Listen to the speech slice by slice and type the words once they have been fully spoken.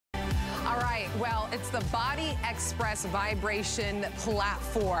Well, it's the Body Express Vibration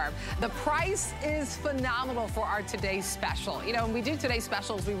Platform. The price is phenomenal for our today's special. You know, when we do today's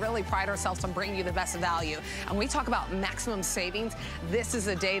specials, we really pride ourselves on bringing you the best value. And we talk about maximum savings. This is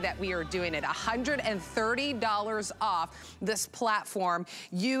the day that we are doing it. $130 off this platform.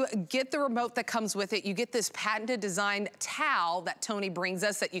 You get the remote that comes with it. You get this patented design towel that Tony brings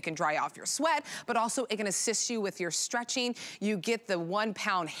us that you can dry off your sweat, but also it can assist you with your stretching. You get the 1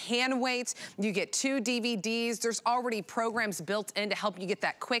 pound hand weights. You get 2 DVDs. There's already programs built in to help you get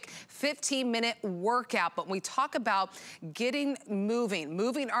that quick 15-minute workout. But when we talk about getting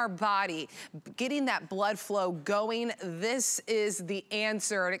moving our body, getting that blood flow going, this is the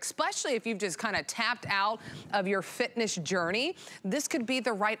answer. And especially if you've just kind of tapped out of your fitness journey, this could be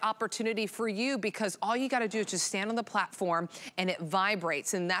the right opportunity for you, because all you got to do is just stand on the platform and it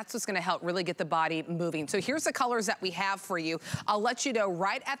vibrates. And that's what's going to help really get the body moving. So here's the colors that we have for you. I'll let you know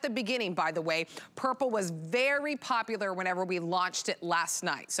right at the beginning, by the way, purple was very popular whenever we launched it last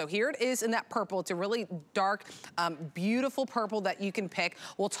night. So here it is in that purple. It's a really dark, beautiful purple that you can pick.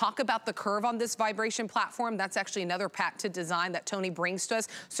 We'll talk about the curve on this vibration platform. That's actually another patented design that Tony brings to us,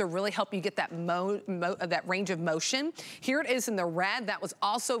 so really help you get that that range of motion. Here it is in the red. That was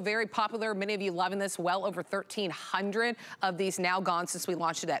also very popular. Many of you loving this. Well over 1,300 of these now gone since we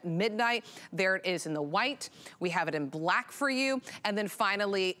launched it at midnight. There it is in the white. We have it in black for you. And then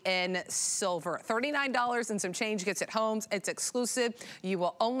finally in silver. $39 and some change gets it home. It's exclusive. You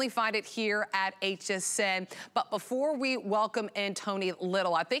will only find it here at HSN. But before we welcome in Tony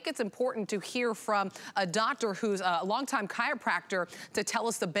Little, I think it's important to hear from a doctor who's a longtime chiropractor to tell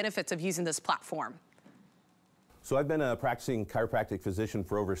us the benefits of using this platform. So I've been a practicing chiropractic physician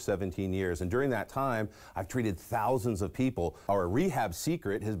for over 17 years, and during that time, I've treated thousands of people. Our rehab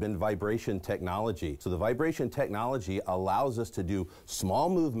secret has been vibration technology. So the vibration technology allows us to do small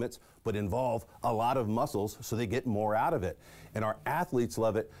movements, but involve a lot of muscles, so they get more out of it. And our athletes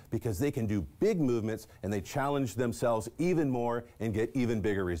love it because they can do big movements and they challenge themselves even more and get even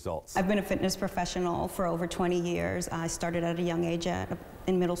bigger results. I've been a fitness professional for over 20 years. I started at a young age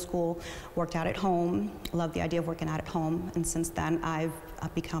in middle school, worked out at home, loved the idea of working out at home, and since then I've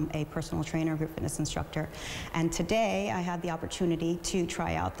become a personal trainer, a fitness instructor. And today I had the opportunity to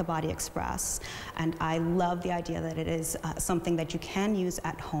try out the Body Express, and I love the idea that it is something that you can use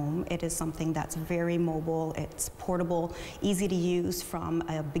at home. It is something that's very mobile, it's portable, easy to use from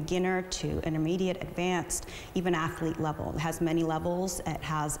a beginner to intermediate, advanced, even athlete level. It has many levels. It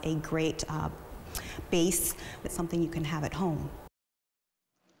has a great base. It's something you can have at home.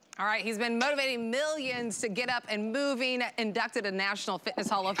 All right, he's been motivating millions to get up and moving, inducted to National Fitness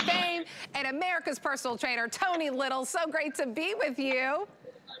Hall of Fame, and America's personal trainer, Tony Little. So great to be with you.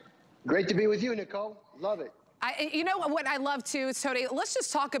 Great to be with you, Nicole. Love it. You know what I love too, Tony, let's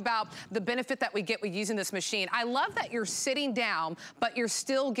just talk about the benefit that we get with using this machine. I love that you're sitting down, but you're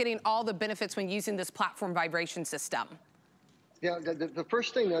still getting all the benefits when using this platform vibration system. Yeah, the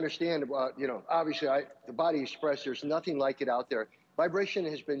first thing to understand about, you know, obviously the Body Express, there's nothing like it out there. Vibration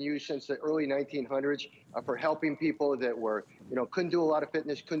has been used since the early 1900s for helping people that were, you know, couldn't do a lot of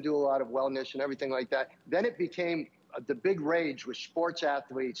fitness, couldn't do a lot of wellness and everything like that. Then it became the big rage with sports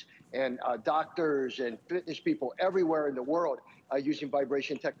athletes and doctors and fitness people everywhere in the world using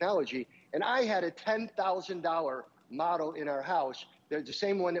vibration technology. And I had a $10,000 model in our house. They're the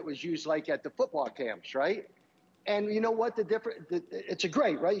same one that was used like at the football camps, right? And you know what it's a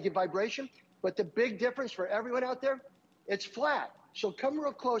great, right? You get vibration, but the big difference for everyone out there, it's flat. So come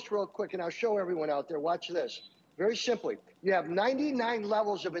real close real quick and I'll show everyone out there. Watch this. Very simply, you have 99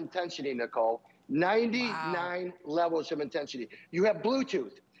 levels of intensity, Nicole. 99 levels of intensity. You have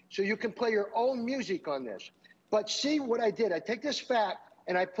Bluetooth, so you can play your own music on this. But see what I did? I take this fat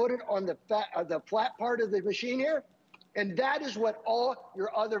and I put it on the flat part of the machine here, and that is what all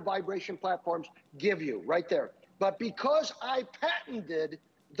your other vibration platforms give you right there. But because I patented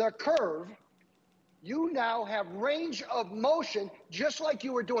the curve, you now have range of motion, just like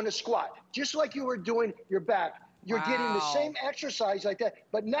you were doing a squat, just like you were doing your back. You're getting the same exercise like that,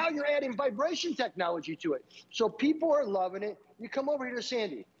 but now you're adding vibration technology to it. So people are loving it. You come over here to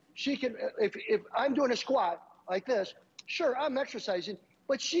Sandy. She can, if I'm doing a squat like this, sure, I'm exercising,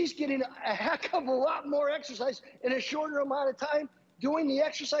 but she's getting a heck of a lot more exercise in a shorter amount of time doing the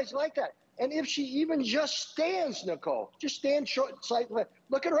exercise like that. And if she even just stands, Nicole, just stand short, slightly,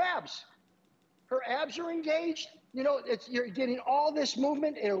 look at her abs. Her abs are engaged. You know, you're getting all this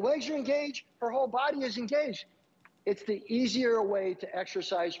movement, and her legs are engaged. Her whole body is engaged. It's the easier way to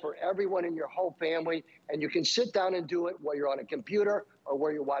exercise for everyone in your whole family, and you can sit down and do it while you're on a computer or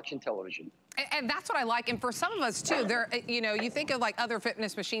while you're watching television. And that's what I like. And for some of us too, there, you know, you think of like other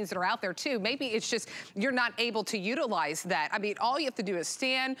fitness machines that are out there too. Maybe it's just you're not able to utilize that. I mean, all you have to do is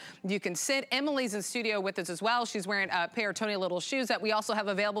stand. You can sit. Emily's in studio with us as well. She's wearing a pair of Tony Little shoes that we also have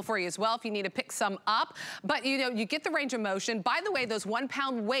available for you as well if you need to pick some up. But you know, you get the range of motion. By the way, those 1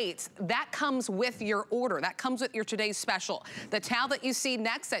 pound weights, that comes with your order. That comes with your today's special. The towel that you see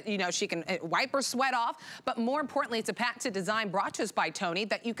next, that you know she can wipe her sweat off. But more importantly, it's a patented design brought to us by Tony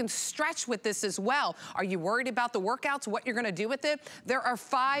that you can stretch with this as well. Are you worried about the workouts, what you're gonna do with it? There are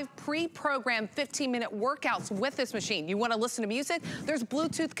 5 pre-programmed 15-minute workouts with this machine. You wanna listen to music? There's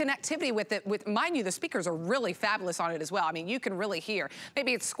Bluetooth connectivity with it. Mind you, the speakers are really fabulous on it as well. I mean, you can really hear.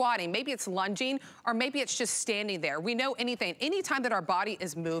 Maybe it's squatting, maybe it's lunging, or maybe it's just standing there. We know anytime that our body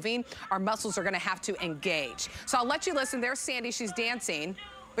is moving, our muscles are gonna have to engage. So I'll let you listen. There's Sandy, she's dancing.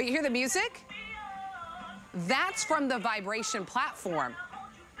 But you hear the music? That's from the vibration platform.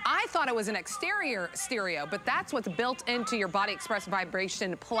 I thought it was an exterior stereo, but that's what's built into your Body Express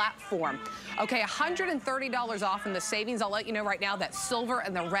vibration platform. Okay, $130 off in the savings. I'll let you know right now that silver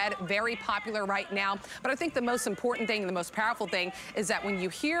and the red, very popular right now. But I think the most important thing and the most powerful thing is that when you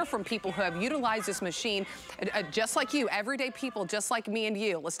hear from people who have utilized this machine, just like you, everyday people, just like me and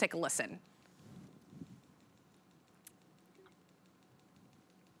you, let's take a listen.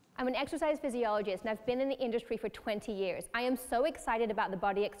 I'm an exercise physiologist and I've been in the industry for 20 years. I am so excited about the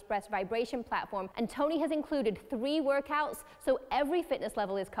Body Express vibration platform, and Tony has included 3 workouts, so every fitness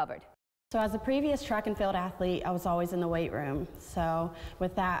level is covered. So as a previous track and field athlete, I was always in the weight room. So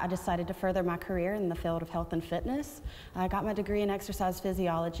with that, I decided to further my career in the field of health and fitness. I got my degree in exercise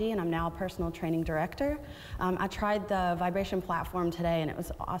physiology, and I'm now a personal training director. I tried the vibration platform today, and it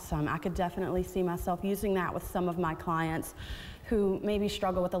was awesome. I could definitely see myself using that with some of my clients who maybe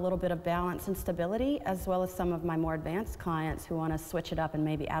struggle with a little bit of balance and stability, as well as some of my more advanced clients who want to switch it up and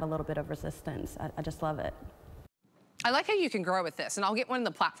maybe add a little bit of resistance. I just love it. I like how you can grow with this, and I'll get one of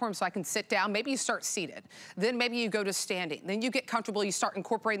the platforms so I can sit down. Maybe you start seated, then maybe you go to standing, then you get comfortable, you start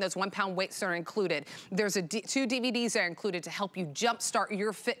incorporating those 1 pound weights that are included. There's 2 DVDs that are included to help you jumpstart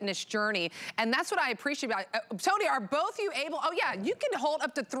your fitness journey, and that's what I appreciate about it. Tony, are both you able? Oh yeah, you can hold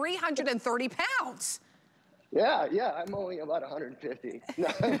up to 330 pounds. Yeah, I'm only about 150. No,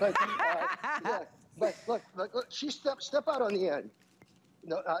 but look, she step out on the end.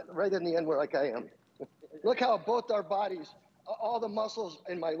 No, right in the end where like I am. Look how both our bodies, all the muscles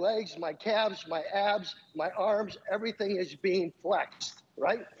in my legs, my calves, my abs, my arms, everything is being flexed,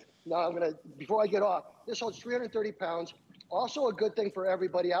 right? Now before I get off, this holds 330 pounds. Also a good thing for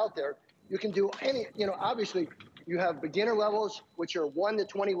everybody out there. You can do any, obviously you have beginner levels, which are 1 to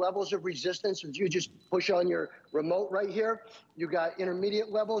 20 levels of resistance, which you just push on your remote right here. You got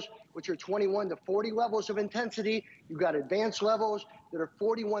intermediate levels, which are 21 to 40 levels of intensity. You got advanced levels that are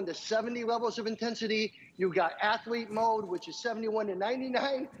 41 to 70 levels of intensity. You got athlete mode, which is 71 to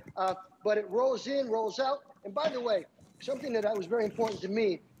 99, but it rolls in, rolls out. And by the way, something that was very important to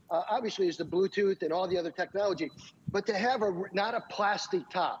me, obviously, is the Bluetooth and all the other technology, but to have not a plastic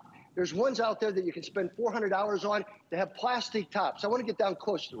top. There's ones out there that you can spend $400 on to have plastic tops. I want to get down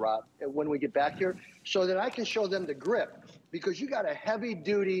close to Rob when we get back here so that I can show them the grip, because you got a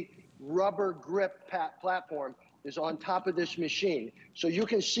heavy-duty rubber grip platform is on top of this machine. So you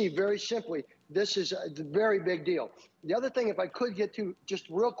can see very simply, this is a very big deal. The other thing, if I could get to just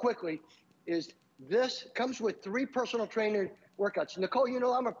real quickly, is this comes with 3 personal trainer workouts. Nicole,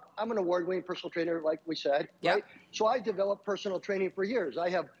 I'm an award-winning personal trainer, like we said, right? So I developed personal training for years. I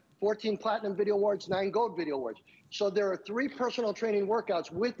have 14 platinum video awards, 9 gold video awards. So there are 3 personal training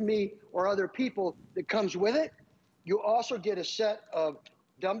workouts with me or other people that comes with it. You also get a set of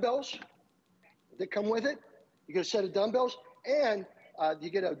dumbbells that come with it. You get a set of dumbbells, and you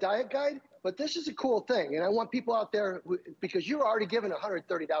get a diet guide. But this is a cool thing, and I want people out there, because you're already given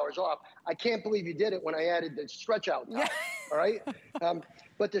 $130 off. I can't believe you did it when I added the stretch out towel, all right?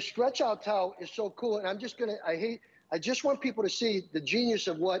 But the stretch out towel is so cool, and I just want people to see the genius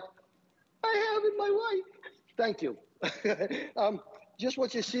of what I have in my life. Thank you. Just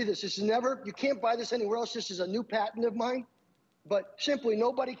want you to see this. You can't buy this anywhere else. This is a new patent of mine, but simply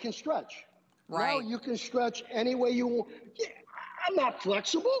nobody can stretch. Right. Now you can stretch any way you want. Yeah, I'm not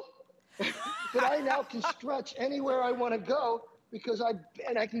flexible, but I now can stretch anywhere I want to go because I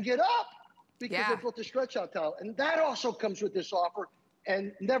can get up because I built the stretch out towel. And that also comes with this offer.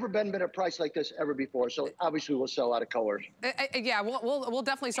 and never been a price like this ever before. So obviously we'll sell out of colors. Yeah, we'll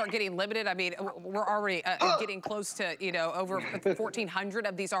definitely start getting limited. I mean, we're already getting close to, you know, over 1,400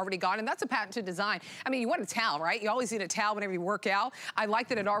 of these already gone, and that's a patented design. I mean, you want a towel, right? You always need a towel whenever you work out. I like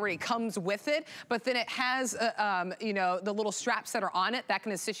that it already comes with it, but then it has, you know, the little straps that are on it that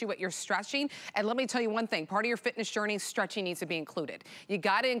can assist you with your stretching. And let me tell you one thing, part of your fitness journey, stretching needs to be included. You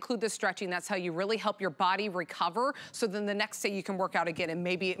got to include the stretching. That's how you really help your body recover. So then the next day you can work out again and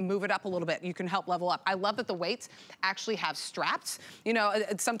maybe move it up a little bit. You can help level up. I love that the weights actually have straps. You know,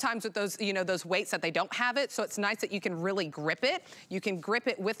 sometimes with those, you know, those weights that they don't have it. So it's nice that you can really grip it. You can grip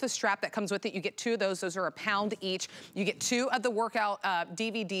it with the strap that comes with it. You get 2 of those. Those are £1 each. You get 2 of the workout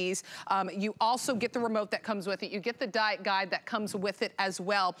DVDs. You also get the remote that comes with it. You get the diet guide that comes with it as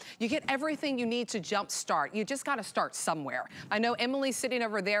well. You get everything you need to jump start. You just got to start somewhere. I know Emily sitting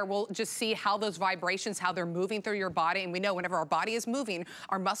over there will just see how those vibrations, how they're moving through your body. And we know whenever our body is moving,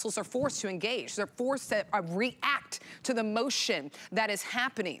 our muscles are forced to engage. They're forced to react to the motion that is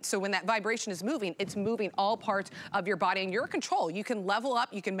happening. So when that vibration is moving, it's moving all parts of your body, and you're in control. You can level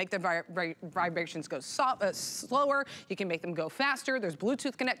up. You can make the vibrations go slower. You can make them go faster. There's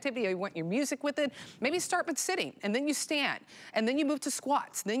Bluetooth connectivity. You want your music with it. Maybe start with sitting, and then you stand, and then you move to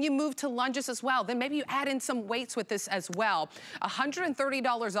squats. Then you move to lunges as well. Then maybe you add in some weights with this as well.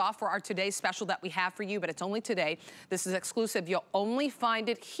 $130 off for our today's special that we have for you, but it's only today. This is exclusive. You'll only find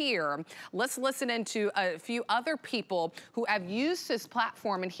it here. Let's listen into a few other people who have used this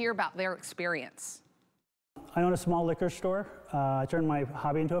platform and hear about their experience. I own a small liquor store. I turned my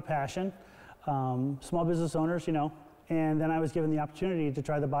hobby into a passion. Small business owners, you know, and then I was given the opportunity to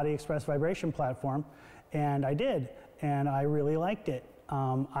try the Body Express vibration platform, and I did, and I really liked it.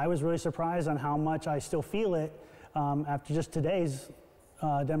 I was really surprised on how much I still feel it after just today's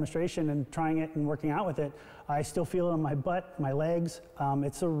demonstration and trying it and working out with it. I still feel it on my butt, my legs.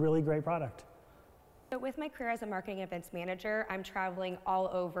 It's a really great product. So with my career as a marketing events manager, I'm traveling all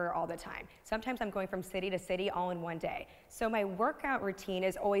over all the time. Sometimes I'm going from city to city all in one day. So my workout routine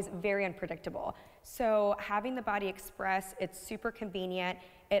is always very unpredictable. So having the Body Express, it's super convenient.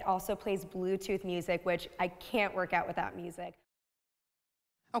 It also plays Bluetooth music, which I can't work out without music.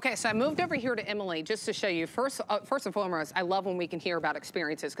 Okay, so I moved over here to Emily just to show you. First and foremost, I love when we can hear about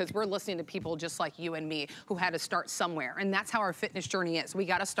experiences because we're listening to people just like you and me who had to start somewhere. And that's how our fitness journey is. We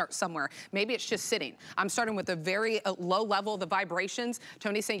got to start somewhere. Maybe it's just sitting. I'm starting with a very low level of the vibrations.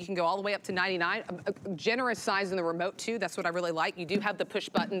 Tony's saying you can go all the way up to 99. A generous size in the remote too. That's what I really like. You do have the push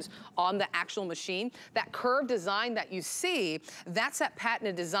buttons on the actual machine. That curved design that you see, that's that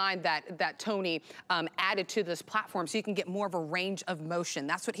patented design that Tony added to this platform so you can get more of a range of motion.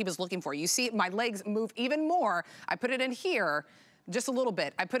 That's what he was looking for. You see my legs move even more. I put it in here just a little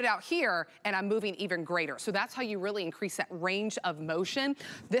bit. I put it out here and I'm moving even greater. So that's how you really increase that range of motion.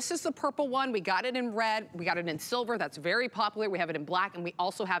 This is the purple one. We got it in red. We got it in silver. That's very popular. We have it in black and we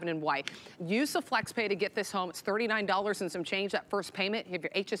also have it in white. Use the FlexPay to get this home. It's $39 and some change that first payment. You have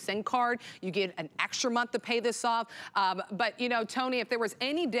your HSN card. You get an extra month to pay this off. But you know, Tony, if there was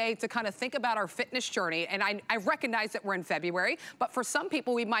any day to kind of think about our fitness journey, and I recognize that we're in February, but for some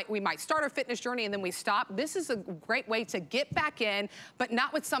people we might start our fitness journey and then we stop. This is a great way to get back in, but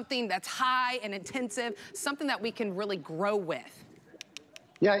not with something that's high and intensive, something that we can really grow with.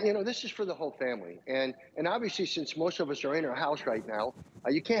 Yeah, you know, this is for the whole family. And obviously, since most of us are in our house right now,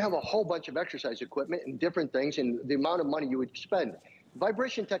 you can't have a whole bunch of exercise equipment and different things and the amount of money you would spend.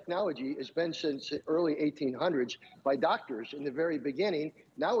 Vibration technology has been since the early 1800s by doctors in the very beginning.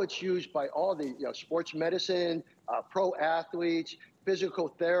 Now it's used by all the sports medicine, pro athletes,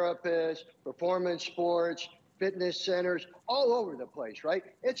 physical therapists, performance sports, fitness centers, all over the place, right?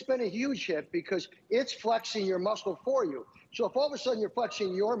 It's been a huge hit because it's flexing your muscle for you. So if all of a sudden you're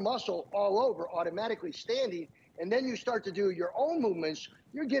flexing your muscle all over, automatically standing, and then you start to do your own movements,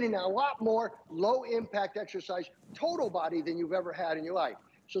 you're getting a lot more low impact exercise, total body than you've ever had in your life.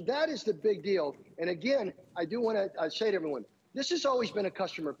 So that is the big deal. And again, I do want to say to everyone, this has always been a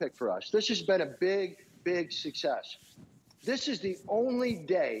customer pick for us. This has been a big, big success. This is the only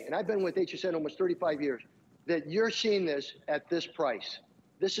day, and I've been with HSN almost 35 years, that you're seeing this at this price.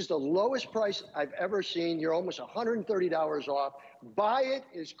 This is the lowest price I've ever seen. You're almost $130 off. Buy it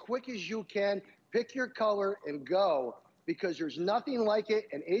as quick as you can. Pick your color and go, because there's nothing like it.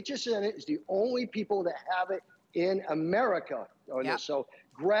 And HSN is the only people that have it in America on this. So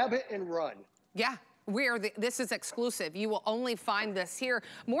grab it and run. Yeah. This is exclusive. You will only find this here.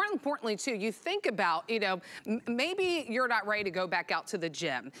 More importantly, too, you think about, maybe you're not ready to go back out to the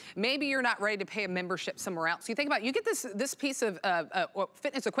gym. Maybe you're not ready to pay a membership somewhere else. You think about, you get this piece of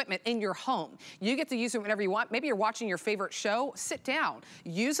fitness equipment in your home. You get to use it whenever you want. Maybe you're watching your favorite show. Sit down.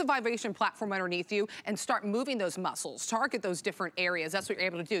 Use a vibration platform underneath you and start moving those muscles. Target those different areas. That's what you're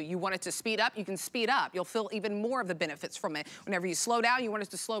able to do. You want it to speed up, you can speed up. You'll feel even more of the benefits from it. Whenever you slow down, you want it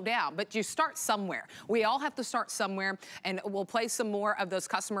to slow down. But you start somewhere. We all have to start somewhere, and we'll play some more of those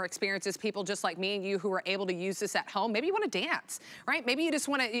customer experiences, people just like me and you who are able to use this at home. Maybe you want to dance, right? Maybe you just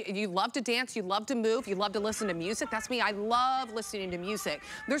want to, you love to dance, you love to move, you love to listen to music. That's me. I love listening to music.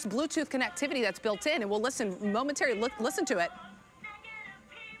 There's Bluetooth connectivity that's built in, and we'll listen momentarily, listen to it.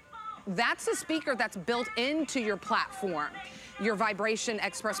 That's a speaker that's built into your platform, your Vibration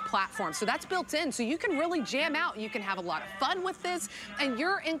Express platform. So that's built in, so you can really jam out. You can have a lot of fun with this, and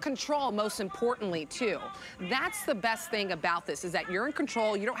you're in control, most importantly, too. That's the best thing about this, is that you're in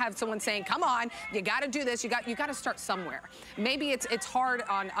control. You don't have someone saying, come on, you got to do this. You got to start somewhere. Maybe it's hard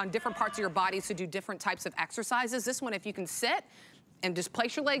on different parts of your body to do different types of exercises. This one, if you can sit and just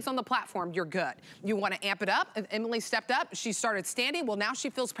place your legs on the platform, you're good. You want to amp it up. Emily stepped up. She started standing. Well, now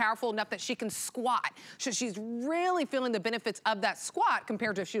she feels powerful enough that she can squat. So she's really feeling the benefits of that squat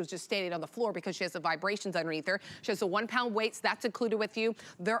compared to if she was just standing on the floor, because she has the vibrations underneath her. She has the 1-pound weights. That's included with you.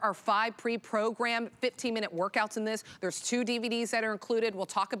 There are 5 pre-programmed 15-minute workouts in this. There's 2 DVDs that are included. We'll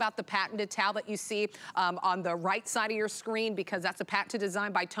talk about the patented towel that you see on the right side of your screen, because that's a patented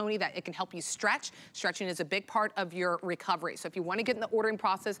design by Tony that it can help you stretch. Stretching is a big part of your recovery. So if you want to get in the ordering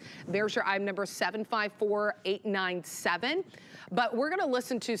process, there's your item number 754897. But we're going to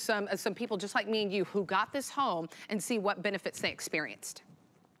listen to some people just like me and you who got this home and see what benefits they experienced.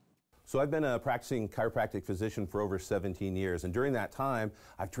 So I've been a practicing chiropractic physician for over 17 years, and during that time,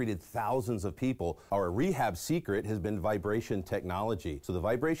 I've treated thousands of people. Our rehab secret has been vibration technology. So the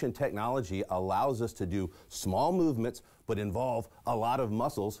vibration technology allows us to do small movements, but involve a lot of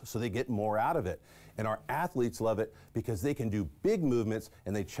muscles, so they get more out of it. And our athletes love it because they can do big movements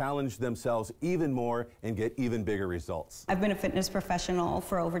and they challenge themselves even more and get even bigger results. I've been a fitness professional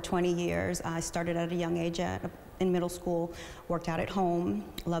for over 20 years. I started at a young age in middle school, worked out at home,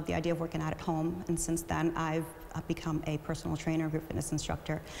 loved the idea of working out at home, and since then I've become a personal trainer, group fitness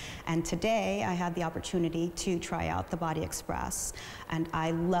instructor. And today I had the opportunity to try out the Body Express, and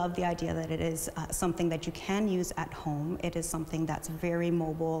I love the idea that it is something that you can use at home. It is something that's very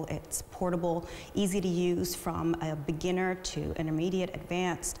mobile, it's portable, easy to use from a beginner to intermediate,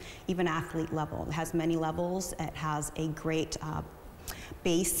 advanced, even athlete level. It has many levels. It has a great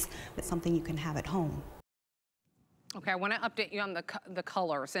base. It's something you can have at home. Okay, I want to update you on the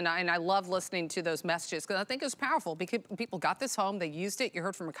colors, and I love listening to those messages because I think it's powerful because people got this home, they used it. You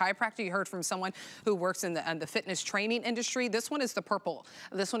heard from a chiropractor, you heard from someone who works in the fitness training industry. This one is the purple.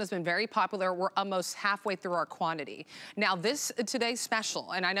 This one has been very popular. We're almost halfway through our quantity. Now, this today's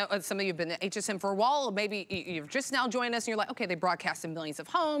special, and I know some of you have been at HSM for a while, maybe you've just now joined us and you're like, okay, they broadcast in millions of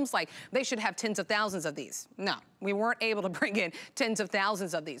homes, like they should have tens of thousands of these. No, we weren't able to bring in tens of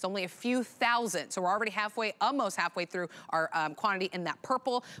thousands of these, only a few thousand. So we're already halfway, almost halfway through our quantity in that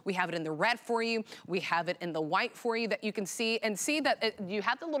purple. We have it in the red for you. We have it in the white for you that you can see, and see that you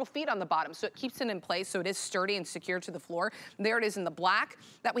have the little feet on the bottom, so it keeps it in place, so it is sturdy and secure to the floor. There it is in the black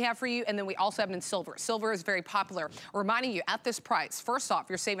that we have for you, and then we also have it in silver. Silver is very popular. Reminding you, at this price, first off,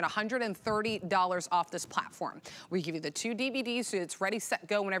 you're saving $130 off this platform. We give you the 2 DVDs, so it's ready, set,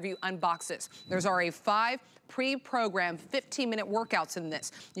 go whenever you unbox this. There's already 5 pre-programmed 15-minute workouts in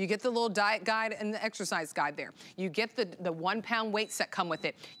this. You get the little diet guide and the exercise guide there. You get the 1-pound weights that come with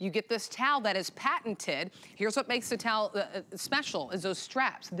it. You get this towel that is patented. Here's what makes the towel special, is those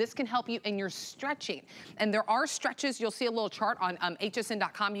straps. This can help you in your stretching. And there are stretches. You'll see a little chart on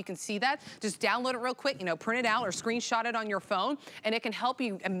hsn.com. You can see that. Just download it real quick, print it out or screenshot it on your phone, and it can help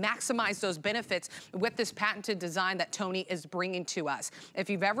you maximize those benefits with this patented design that Tony is bringing to us. If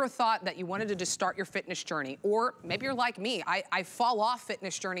you've ever thought that you wanted to just start your fitness journey, or maybe you're like me, I fall off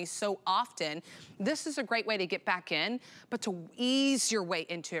fitness journeys so often, this is a great way to get back in, but to ease your way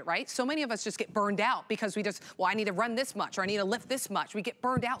into it, right? So many of us just get burned out because we just, well, I need to run this much, or I need to lift this much. We get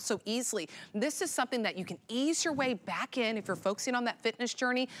burned out so easily. This is something that you can ease your way back in if you're focusing on that fitness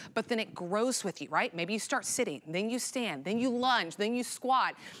journey, but then it grows with you, right? Maybe you start sitting, then you stand, then you lunge, then you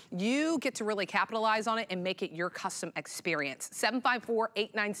squat. You get to really capitalize on it and make it your custom experience.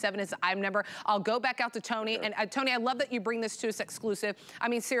 754897 is the item number. I'll go back out to Tony. And Tony, I love that you bring this to us exclusive. I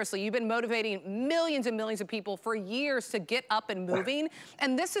mean, seriously, you've been motivating millions and millions of people for years to get up and moving.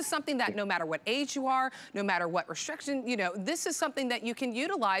 And this is something that no matter what age you are, no matter what restriction, this is something that you can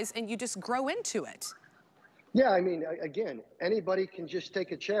utilize and you just grow into it. Yeah, I mean, again, anybody can just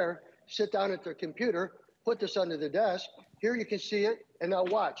take a chair, sit down at their computer, put this under the desk. Here you can see it, and now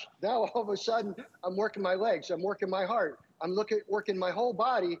watch. Now all of a sudden, I'm working my legs, I'm working my heart, I'm working my whole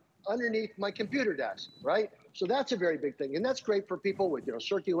body underneath my computer desk, right? So that's a very big thing, and that's great for people with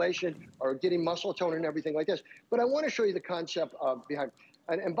circulation or getting muscle tone and everything like this. But I want to show you the concept behind,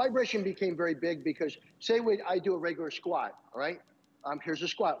 and vibration became very big because say I do a regular squat, all right? Here's a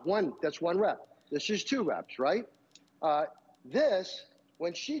squat, that's one rep. This is 2 reps, right?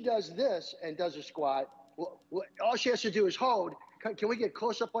 When she does this and does a squat, all she has to do is hold. Can we get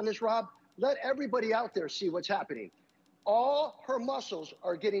close up on this, Rob? Let everybody out there see what's happening. All her muscles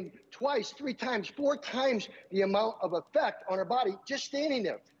are getting 2, 3 times, 4 times the amount of effect on her body just standing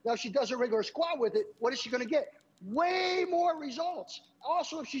there. Now, if she does a regular squat with it, what is she going to get? Way more results.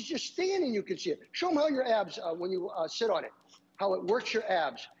 Also, if she's just standing, you can see it. Show them how your abs, when you sit on it, how it works your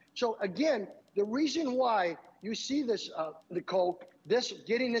abs. So again, the reason why you see this, Nicole,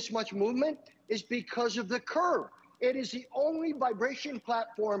 getting this much movement is because of the curve. It is the only vibration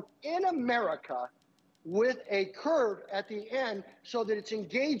platform in America with a curve at the end so that it's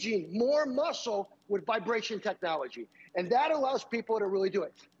engaging more muscle with vibration technology. And that allows people to really do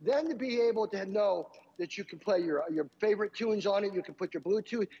it. Then to be able to know that you can play your favorite tunes on it, you can put your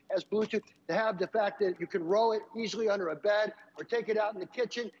Bluetooth as Bluetooth, to have the fact that you can roll it easily under a bed or take it out in the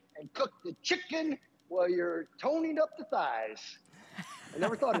kitchen and cook the chicken while you're toning up the thighs. I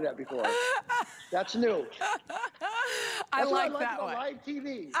never thought of that before. That's new. I like that one. Live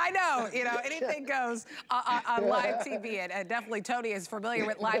TV. I know, anything goes on live TV, and definitely Tony is familiar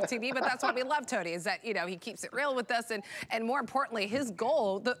with live TV, but that's why we love Tony, is that, he keeps it real with us, and more importantly, his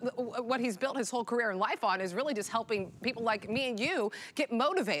goal, what he's built his whole career and life on is really just helping people like me and you get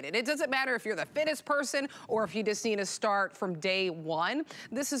motivated. It doesn't matter if you're the fittest person or if you just need to start from day one.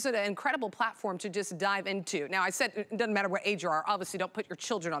 This is an incredible platform to just dive into. Now, I said it doesn't matter what age you are. Obviously, don't put your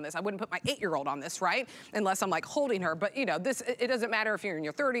children on this. I wouldn't put my 8-year-old on this, right? Unless I'm like holding her. But it doesn't matter if you're in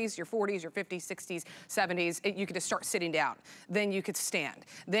your 30s, your 40s, your 50s, 60s, 70s. You could just start sitting down. Then you could stand.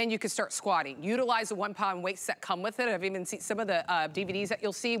 Then you could start squatting. Utilize the 1-pound weights that come with it. I've even seen some of the DVDs that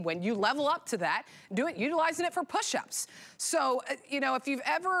you'll see. When you level up to that, utilizing it for push-ups. So, if you've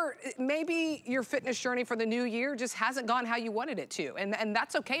ever, maybe your fitness journey for the new year just hasn't gone how you wanted it to. And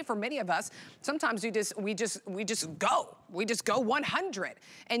that's okay for many of us. Sometimes we just go. We just go 100.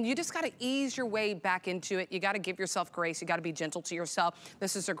 And you just got to ease your way back into it. You got to give yourself grace. You got to be gentle to yourself.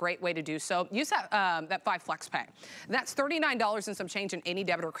 This is a great way to do so. Use that 5 Flex Pay. That's $39 and some change in any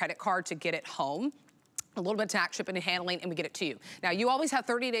debit or credit card to get it home. A little bit of tax, shipping, and handling, and we get it to you. Now, you always have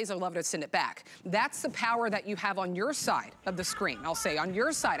 30 days of love to send it back. That's the power that you have on your side of the screen. I'll say on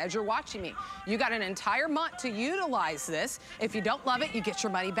your side as you're watching me. You got an entire month to utilize this. If you don't love it, you get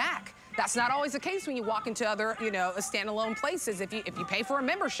your money back. That's not always the case when you walk into other, standalone places. If you pay for a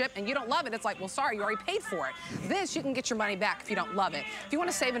membership and you don't love it, it's like, well, sorry, you already paid for it. This, you can get your money back if you don't love it. If you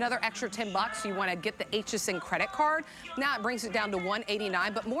want to save another extra $10, you want to get the HSN credit card. Now it brings it down to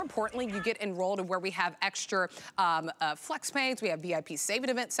 $189, but more importantly, you get enrolled in where we have extra flex pays. We have VIP saving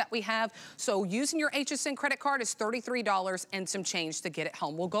events that we have. So using your HSN credit card is $33 and some change to get it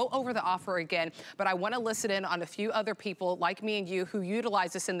home. We'll go over the offer again, but I want to listen in on a few other people like me and you who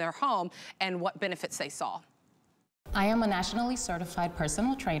utilize this in their home and what benefits they saw. I am a nationally certified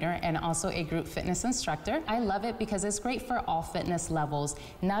personal trainer and also a group fitness instructor. I love it because it's great for all fitness levels.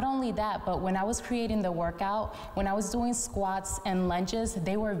 Not only that, but when I was creating the workout, when I was doing squats and lunges,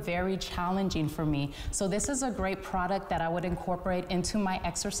 they were very challenging for me. So this is a great product that I would incorporate into my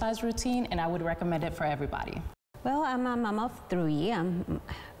exercise routine, and I would recommend it for everybody. Well, I'm a mom of 3. I'm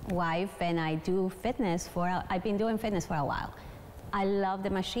a wife, and I've been doing fitness for a while. I love the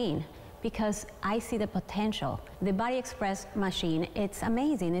machine because I see the potential. The Body Express machine, it's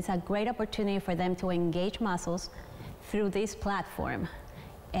amazing. It's a great opportunity for them to engage muscles through this platform,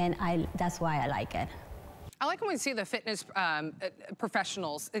 and that's why I like it. I like when we see the fitness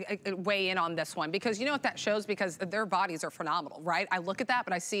professionals weigh in on this one, because you know what that shows? Because their bodies are phenomenal, right? I look at that,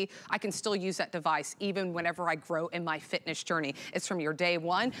 but I see I can still use that device even whenever I grow in my fitness journey. It's from your day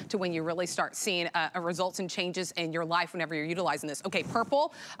one to when you really start seeing results and changes in your life whenever you're utilizing this. Okay,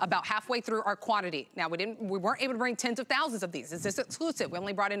 purple, about halfway through our quantity. Now, we weren't able to bring tens of thousands of these. Is this exclusive? We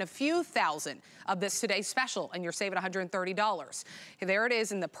only brought in a few thousand of this today's special, and you're saving $130. There it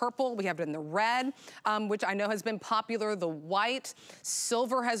is in the purple. We have it in the red, which I know has been popular. The white,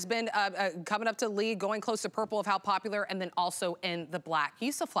 silver has been coming up to lead, going close to purple of how popular, and then also in the black.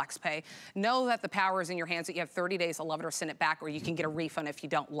 Use the FlexPay. Know that the power is in your hands, that you have 30 days to love it or send it back, or you can get a refund if you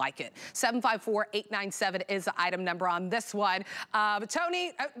don't like it. 754-897 is the item number on this one.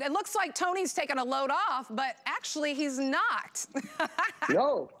 Tony, it looks like Tony's taking a load off, but actually he's not.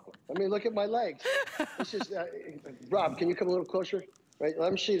 No, I mean, look at my legs. This is, Rob, can you come a little closer? Right,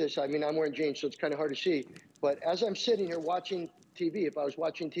 let me see this. I mean, I'm wearing jeans, so it's kind of hard to see. But as I'm sitting here watching TV, if I was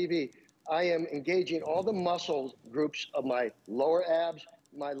watching TV, I am engaging all the muscle groups of my lower abs,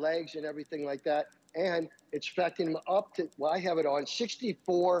 my legs, and everything like that. And it's affecting them up to, well, I have it on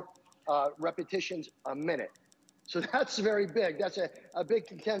 64 repetitions a minute. So that's very big. That's a big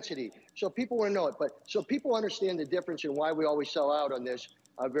intensity. So people want to know it. But so people understand the difference and why we always sell out on this,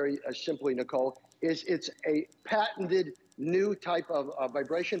 very simply, Nicole, is it's a patented new type of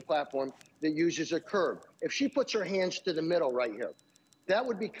vibration platform that uses a curve. If she puts her hands to the middle right here, that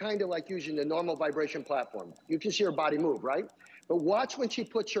would be kind of like using the normal vibration platform. You can see her body move, right? But watch when she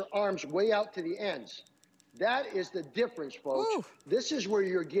puts her arms way out to the ends. That is the difference, folks. Ooh. This is where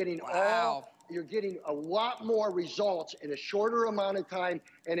you're getting you're getting a lot more results in a shorter amount of time,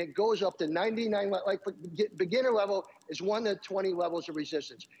 and it goes up to 99, like for beginner level is 1 to 20 levels of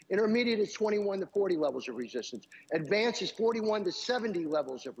resistance. Intermediate is 21 to 40 levels of resistance. Advanced is 41 to 70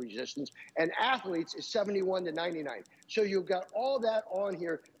 levels of resistance, and athletes is 71 to 99. So you've got all that on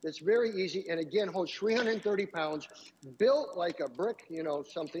here that's very easy, and again, holds 330 pounds, built like a brick, you know,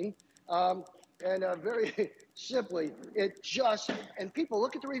 something. And very simply, it just, and people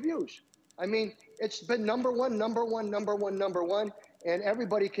look at the reviews. I mean, it's been number one, and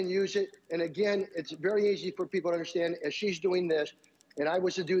everybody can use it. And again, it's very easy for people to understand. As she's doing this, and I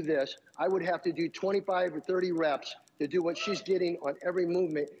was to do this, I would have to do 25 or 30 reps to do what she's getting on every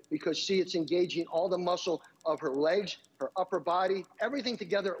movement, because see, it's engaging all the muscle of her legs, her upper body, everything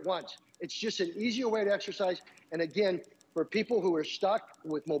together at once. It's just an easier way to exercise. And again, for people who are stuck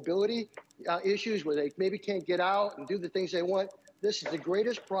with mobility issues where they maybe can't get out and do the things they want, this is the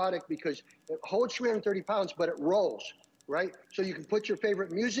greatest product because it holds 330 pounds, but it rolls, right? So you can put your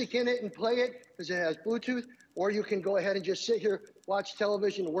favorite music in it and play it because it has Bluetooth, or you can go ahead and just sit here, watch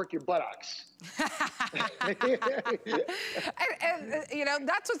television, and work your buttocks. and, you know,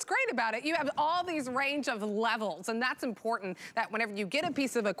 that's what's great about it. You have all these range of levels, and that's important, that whenever you get a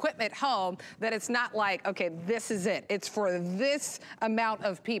piece of equipment home, that it's not like, okay, this is it. It's for this amount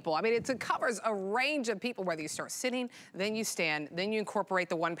of people. I mean, it covers a range of people, whether you start sitting, then you stand, then you incorporate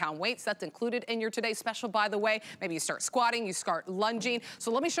the 1 pound weights. That's included in your today's special, by the way. Maybe you start squatting, you start lunging. So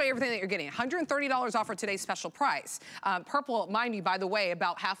let me show you everything that you're getting. $130 off for today's special price. Purple, mind you, by the way,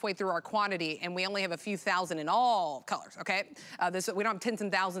 about halfway through our quantity, and we only have a few thousand in all colors, okay? We don't have tens and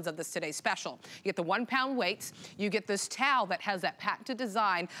thousands of this today's special. You get the 1 pound weights. You get this towel that has that patented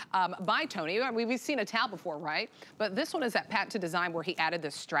design by Tony. We've seen a towel before, right? But this one is that patented design where he added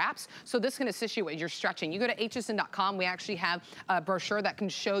the straps. So this can assist you as you're stretching. You go to hsn.com. We actually have a brochure that can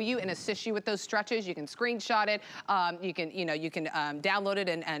show you and assist you with those stretches. You can screenshot it. You can download it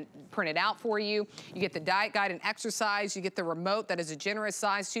and print it out for you. You get the diet guide and exercise. You get the remote that is a generous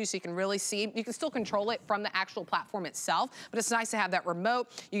size too, so you can really see. You can still control it from the actual platform itself, but it's nice to have that remote.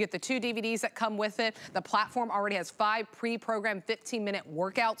 You get the 2 DVDs that come with it. The platform already has 5 pre-programmed 15-minute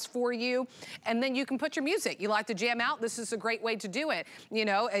workouts for you, and then you can put your music. You like to jam out, this is a great way to do it. You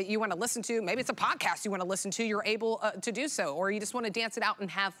know, you want to listen to, maybe it's a podcast you want to listen to, you're able to do so, or you just want to dance it out and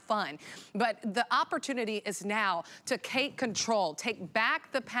have fun. But the opportunity is now to take control, take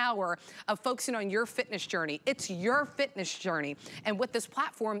back the power of focusing on your fitness journey. It's your fitness journey, and with this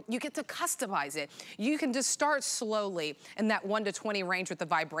platform, you get to customize it. You can just start slowly in that 1 to 20 range with the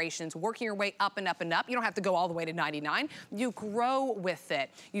vibrations, working your way up and up and up. You don't have to go all the way to 99. You grow with it.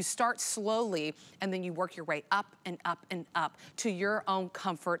 You start slowly, and then you work your way up and up and up to your own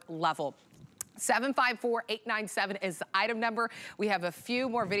comfort level. 754-897 is the item number. We have a few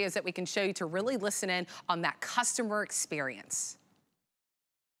more videos that we can show you to really listen in on that customer experience.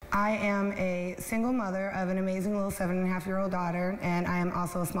 I am a single mother of an amazing little 7.5-year-old daughter, and I am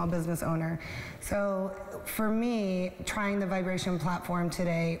also a small business owner. So for me, trying the vibration platform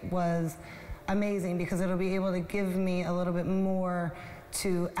today was amazing because it'll be able to give me a little bit more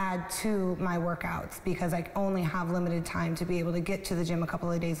to add to my workouts because I only have limited time to be able to get to the gym a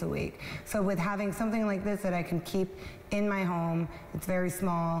couple of days a week. So with having something like this that I can keep in my home, it's very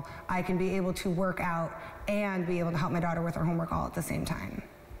small, I can be able to work out and be able to help my daughter with her homework all at the same time.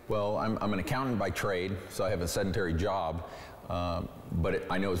 Well, I'm an accountant by trade, so I have a sedentary job, but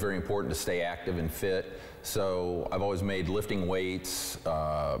I know it's very important to stay active and fit. So I've always made lifting weights,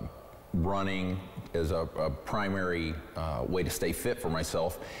 running as a primary way to stay fit for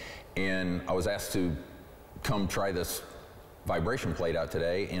myself. And I was asked to come try this vibration plate out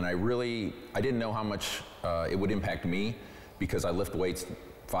today, and I didn't know how much it would impact me because I lift weights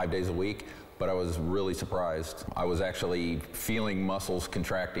 5 days a week, but I was really surprised. I was actually feeling muscles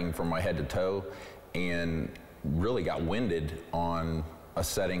contracting from my head to toe and really got winded on a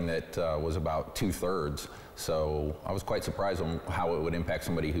setting that was about 2/3. So I was quite surprised on how it would impact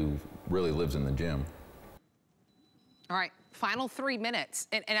somebody who really lives in the gym. All right. Final 3 minutes.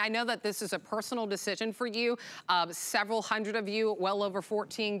 And I know that this is a personal decision for you. Several hundred of you, well over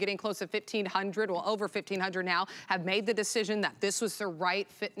 14, getting close to 1,500, well over 1,500 now, have made the decision that this was the right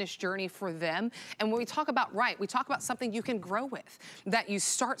fitness journey for them. And when we talk about right, we talk about something you can grow with, that you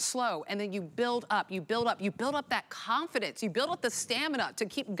start slow and then you build up, you build up, you build up that confidence, you build up the stamina to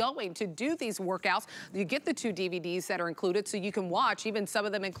keep going, to do these workouts. You get the 2 DVDs that are included so you can watch, even some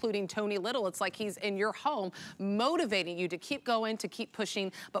of them including Tony Little. It's like he's in your home motivating you to keep going, to keep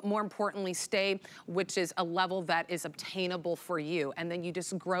pushing, but more importantly, stay, which is a level that is obtainable for you. And then you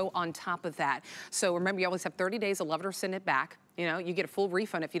just grow on top of that. So remember, you always have 30 days to love it or send it back. You know, you get a full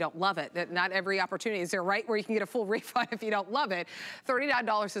refund if you don't love it. Not every opportunity is there, right, where you can get a full refund if you don't love it.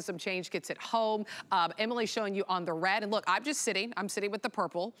 $39 and some change gets it home. Emily's showing you on the red. And look, I'm just sitting. I'm sitting with the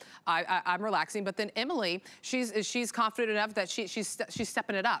purple. I'm relaxing. But then Emily, she's confident enough that she's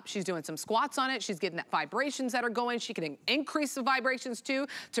stepping it up. She's doing some squats on it. She's getting that vibrations that are going. She can increase the vibrations too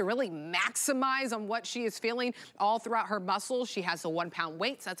to really maximize on what she is feeling all throughout her muscles. She has the 1 pound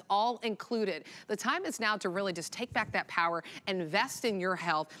weights. That's all included. The time is now to really just take back that power, invest in your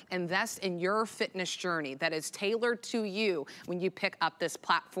health, invest in your fitness journey that is tailored to you when you pick up this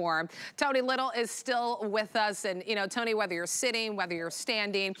platform. Tony Little is still with us. And, you know, Tony, whether you're sitting, whether you're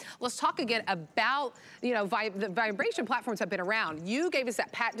standing, let's talk again about, you know, the vibration platforms have been around. You gave us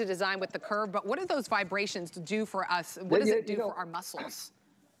that patented design with the curve, but what do those vibrations do for us? What does it do for our muscles?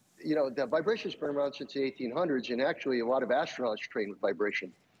 You know, the vibration's been around since the 1800s, and actually a lot of astronauts train with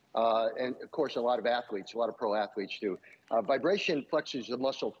vibration. And of course, a lot of athletes, a lot of pro athletes do. Vibration flexes the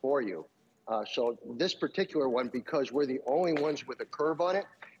muscle for you. So this particular one, because we're the only ones with a curve on it,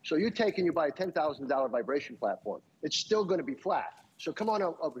 so you take and you buy a $10,000 vibration platform, it's still going to be flat. So come on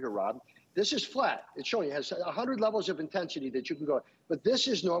over here, Rob. This is flat. It's showing you it has 100 levels of intensity that you can go. But this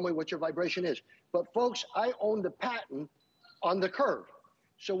is normally what your vibration is. But folks, I own the patent on the curve.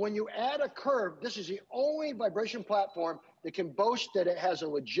 So when you add a curve, this is the only vibration platform that can boast that it has a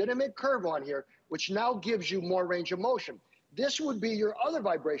legitimate curve on here, which now gives you more range of motion. This would be your other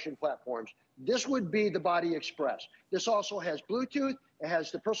vibration platforms. This would be the Body Express. This also has Bluetooth. It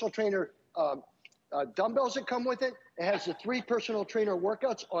has the personal trainer dumbbells that come with it. It has the 3 personal trainer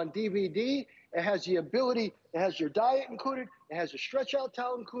workouts on DVD. It has the ability, it has your diet included. It has a stretch out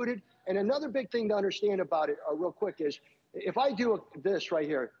towel included. And another big thing to understand about it real quick is, if I do this right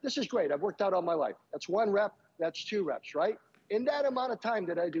here, this is great. I've worked out all my life. That's 1 rep, that's 2 reps, right? In that amount of time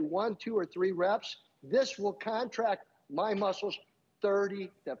that I do 1, 2, or 3 reps, this will contract my muscles 30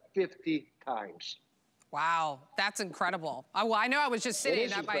 to 50 times. Wow, that's incredible. Well, I know I was just sitting,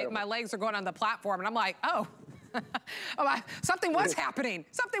 my legs are going on the platform, and I'm like, oh. Something was happening.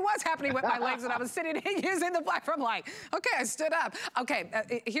 Something was happening with my legs, and I was sitting and using the platform. Like, okay, I stood up. Okay,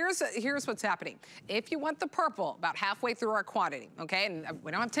 here's what's happening. If you want the purple, about halfway through our quantity, okay, and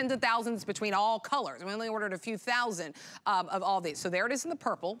we don't have tens of thousands between all colors. We only ordered a few thousand of all these. So there it is in the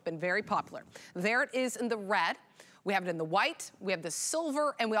purple, been very popular. There it is in the red. We have it in the white, we have the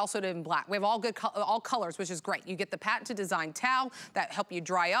silver, and we also do it in black. We have all colors, which is great. You get the patented design towel that help you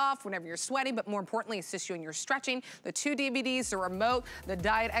dry off whenever you're sweating, but more importantly, assist you in your stretching. The 2 DVDs, the remote, the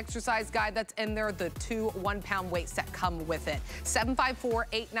diet exercise guide that's in there, the 2 1 pound weights that come with it.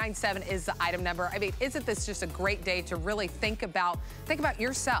 754-897 is the item number. I mean, isn't this just a great day to really think about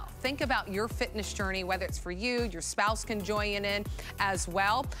yourself, think about your fitness journey, whether it's for you, your spouse can join in as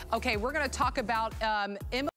well. Okay, we're gonna talk about